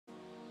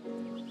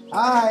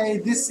Hi,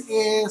 this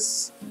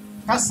is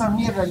CASA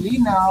MIRA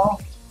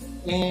LINAO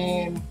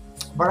in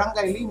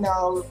Barangay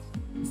Linao,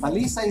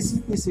 Talisay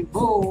City,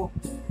 Cebu.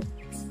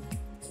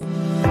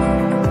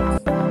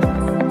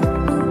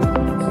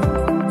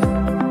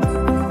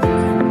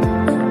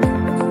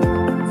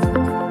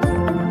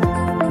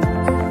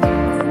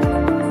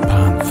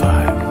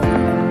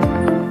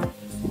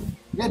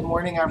 Good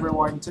morning,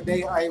 everyone.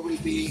 Today I will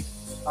be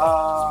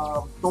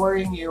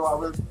touring you. I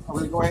will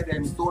go ahead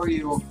and tour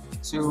you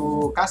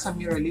to CASA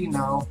MIRA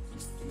LINAO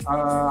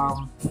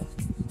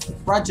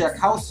project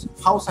house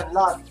and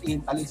lot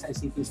in Talisay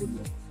City, Cebu.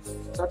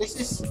 So this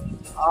is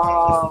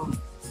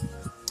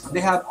they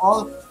have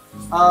all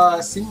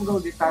single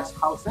detached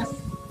houses.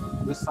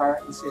 This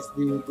is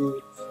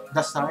the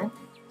design.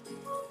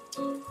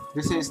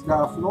 This is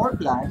the floor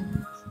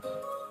plan.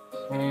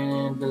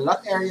 And the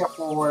lot area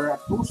for a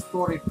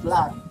two-story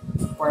flat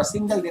for a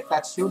single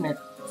detached unit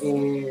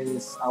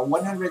is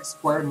 100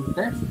 square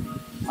meter.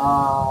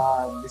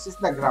 This is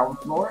the ground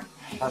floor.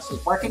 That's a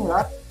parking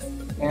lot,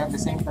 and at the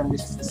same time,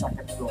 this is the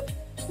second floor.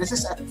 This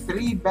is a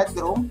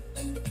 3-bedroom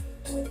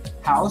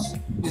house.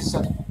 This is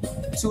a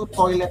 2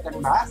 toilet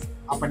and bath,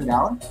 up and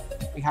down.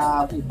 We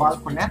have a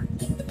balconette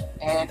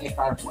and a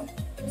carport.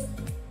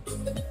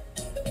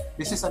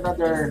 This is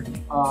another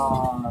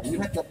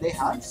unit that they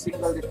have,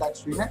 single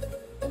detached unit.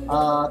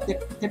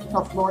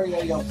 Typical floor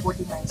area of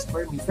 49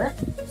 square meter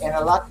and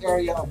a lot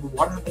area of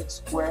 100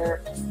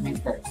 square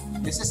meter.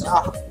 This is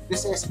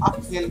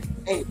Uphill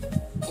A.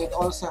 It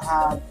also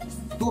has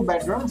 2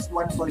 bedrooms,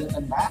 1 toilet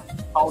and bath,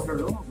 powder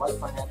room,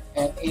 balconette,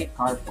 and a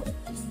carport.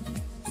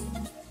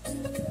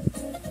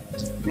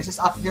 This is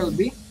Uphill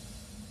B.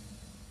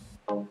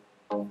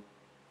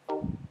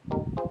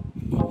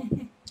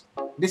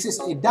 This is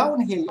a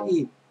downhill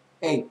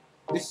A.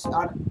 This is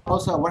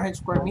also a 100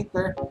 square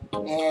meter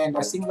and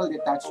a single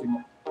detached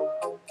unit.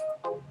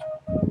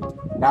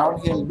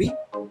 Downhill B.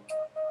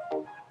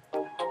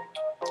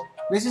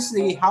 This is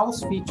the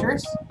house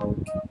features.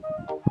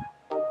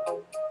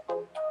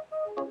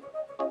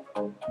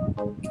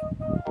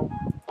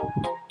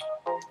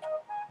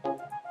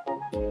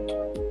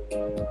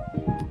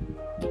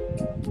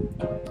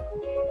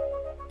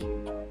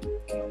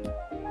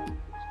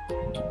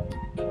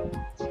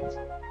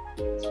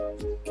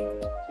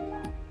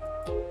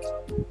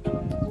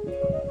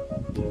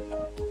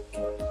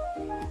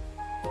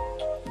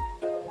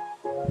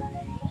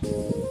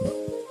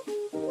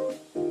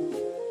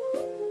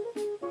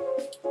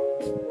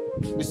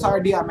 These are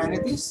the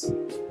amenities.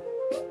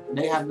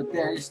 They have the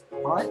terrace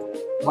park,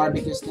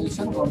 barbecue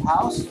station,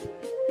 clubhouse,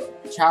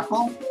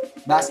 chapel,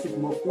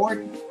 basketball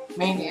court,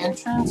 main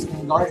entrance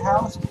and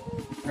guardhouse,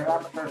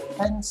 perimeter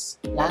fence,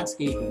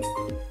 landscaping.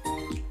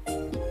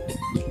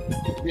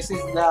 This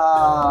is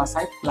the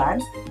site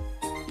plan.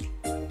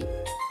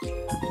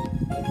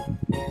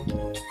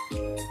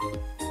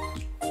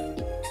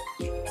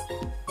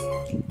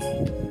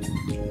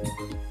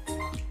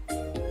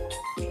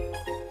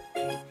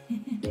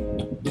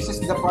 This is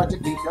the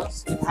project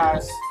details. It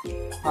has,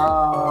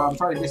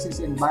 this is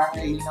in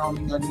Barangay Linao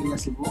Minglanilla,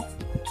 Cebu.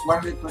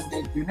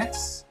 128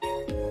 units.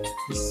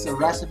 This is a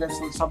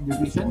residential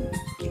subdivision.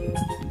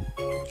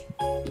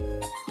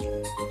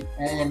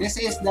 And this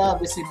is the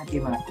vicinity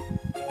map.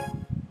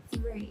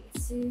 3,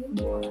 2,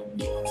 1.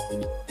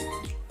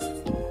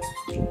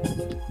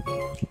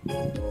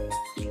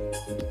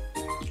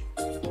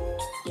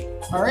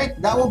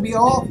 Alright, that will be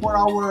all for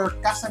our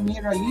CASA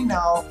MIRA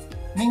LINAO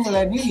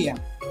Minglanilla.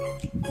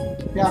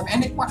 If you have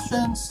any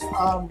questions,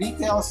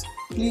 details,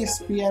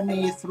 please PM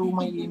me through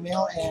my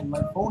email and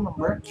my phone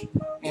number,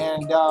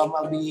 and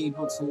I'll be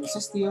able to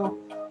assist you.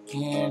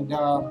 And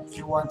if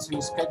you want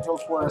to schedule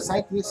for a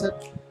site visit,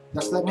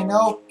 just let me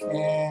know,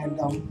 and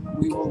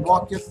we will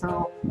walk you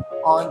through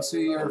onto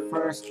your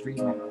first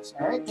dream house.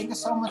 All right, thank you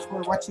so much for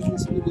watching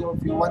this video.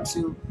 If you want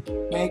to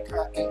make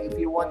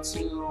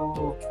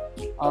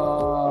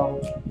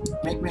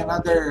me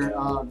another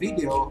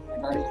video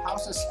regarding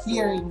houses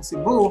here in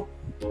Cebu,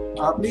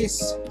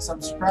 please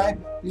subscribe.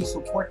 Please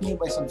support me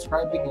by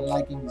subscribing and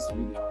liking this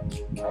video.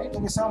 All right,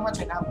 thank you so much,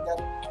 and have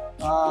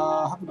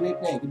a great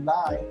day.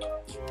 Goodbye.